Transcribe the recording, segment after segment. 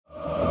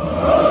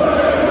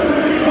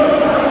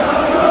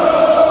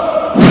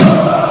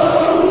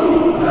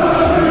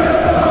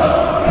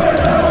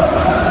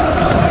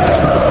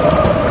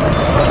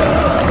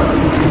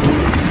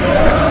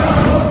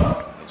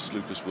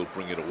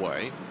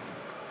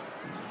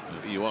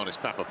Ioannis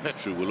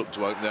Papapetrou will look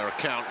to open their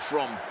account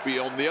from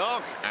beyond the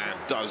arc, and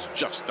does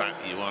just that.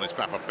 Ioannis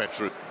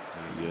Papapetrou,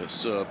 the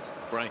Serb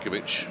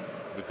Brankovic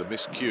with the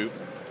miscue.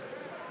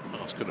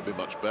 Pass couldn't have been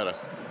much better.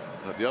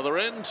 And at the other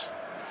end,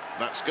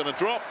 that's going to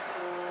drop.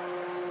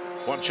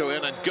 Juancho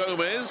Hernan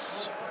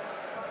Gomez,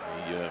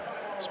 the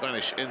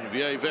Spanish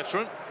NBA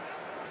veteran.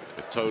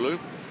 Tolu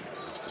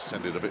has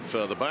descended a bit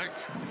further back.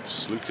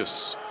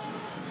 Sloukas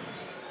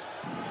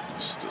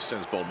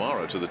sends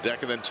Bolmaro to the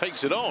deck and then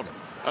takes it on.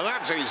 And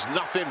that is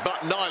nothing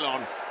but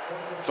nylon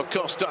for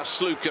Kostas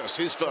Sloukas,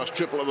 his first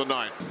triple of the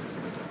night.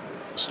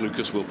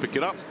 Sloukas will pick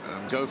it up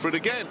and go for it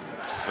again.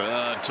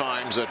 Third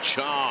time's a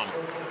charm.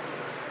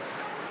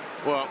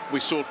 Well, we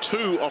saw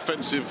 2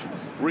 offensive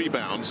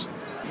rebounds.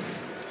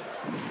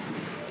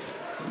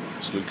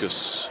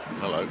 Sloukas,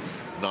 hello,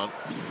 none.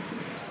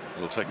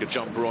 We'll take a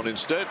jumper on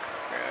instead.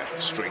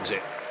 Strings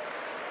it.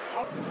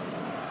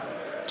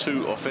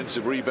 2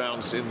 offensive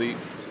rebounds in the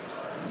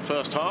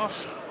first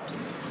half.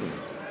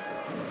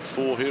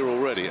 4 here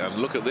already, and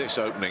look at this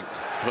opening.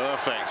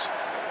 Perfect.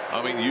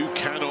 I mean, you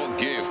cannot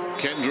give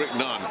Kendrick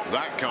Nunn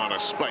that kind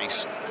of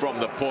space from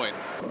the point.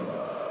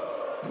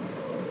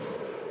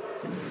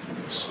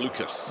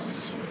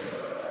 Sloukas.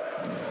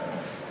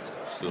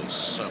 Still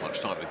so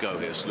much time to go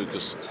here,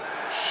 Sloukas.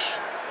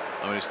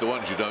 I mean, it's the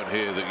ones you don't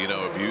hear that you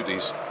know are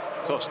beauties.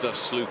 Kostas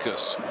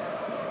Sloukas.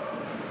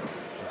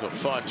 We've got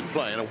 5 to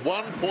play, and a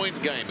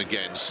 1-point game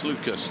again.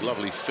 Sloukas,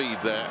 lovely feed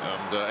there,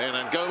 and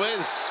Hernan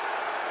Gomez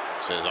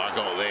says, I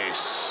got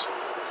this.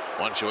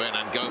 Juancho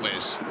Hernan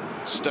Gomez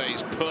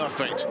stays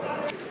perfect.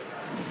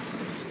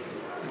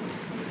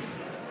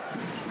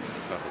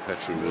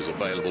 Papapetrou was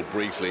available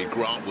briefly.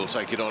 Grant will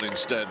take it on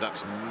instead.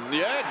 That's,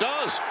 yeah, it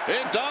does.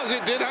 It does.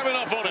 It did have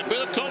enough on it.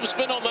 Bit of top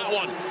spin on that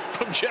one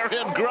from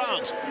Jerian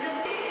Grant.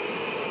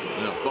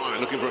 Now Bayern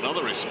looking for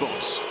another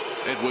response.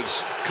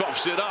 Edwards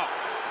coughs it up.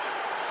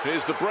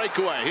 Here's the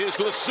breakaway. Here's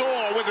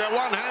Lasor with a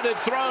one-handed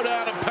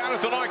throwdown, and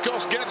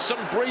Panathinaikos gets some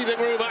breathing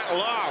room at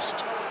last.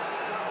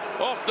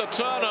 Off the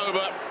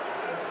turnover,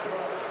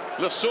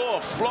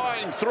 Lasor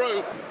flying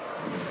through.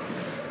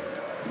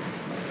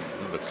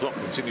 And the clock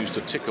continues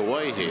to tick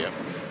away here.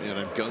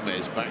 And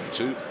Gomez back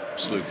to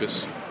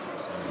Sloukas.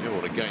 You're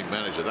what a game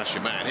manager, that's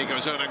your man. Here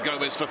goes Hernan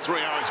Gomez for 3.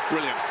 Oh, it's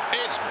brilliant.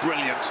 It's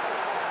brilliant.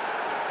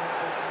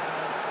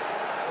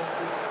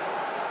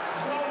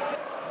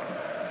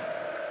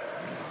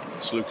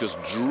 Sloukas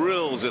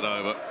drills it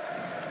over.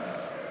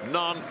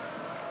 Nunn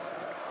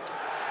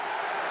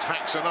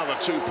tacks another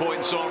 2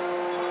 points on.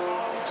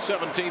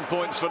 17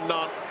 points for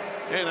Nunn.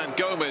 Hernan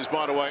Gomez,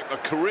 by the way, a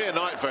career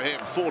night for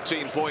him.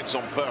 14 points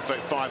on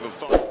perfect 5 of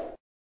 5.